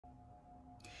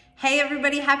Hey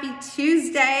everybody, happy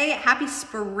Tuesday, happy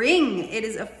spring. It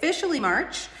is officially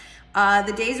March.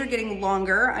 The days are getting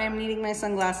longer. I am needing my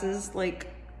sunglasses like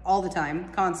all the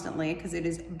time, constantly, because it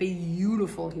is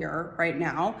beautiful here right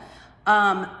now.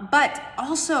 But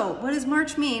also, what does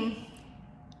March mean?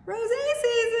 Rosé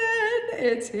season,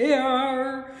 it's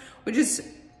here.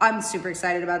 I'm super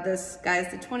excited about this, guys.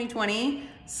 The 2020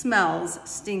 smells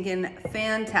stinking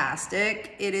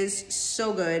fantastic. It is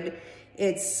so good.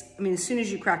 As soon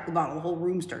as you crack the bottle, the whole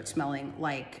room starts smelling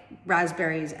like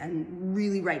raspberries and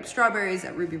really ripe strawberries,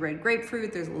 that ruby red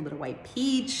grapefruit. There's a little bit of white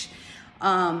peach.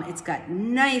 It's got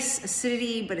nice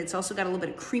acidity, but it's also got a little bit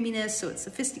of creaminess, so it's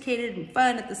sophisticated and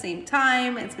fun at the same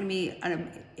time. It's gonna be,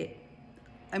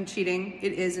 I'm cheating.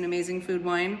 It is an amazing food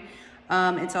wine.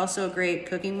 It's also a great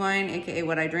cooking wine, AKA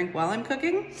what I drink while I'm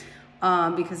cooking,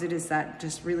 because it is that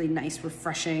just really nice,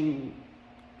 refreshing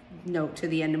note to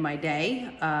the end of my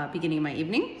day, beginning of my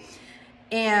evening.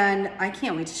 And I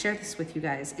can't wait to share this with you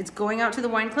guys. It's going out to the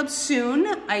wine club soon.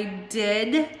 I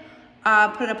did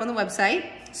put it up on the website.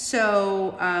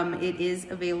 So it is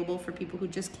available for people who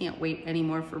just can't wait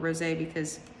anymore for rosé,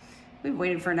 because we've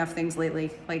waited for enough things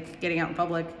lately, like getting out in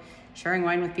public, sharing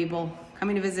wine with people,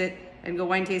 coming to visit and go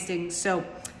wine tasting. So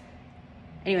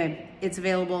anyway, it's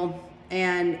available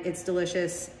and it's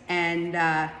delicious, and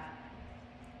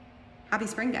happy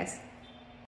spring, guys.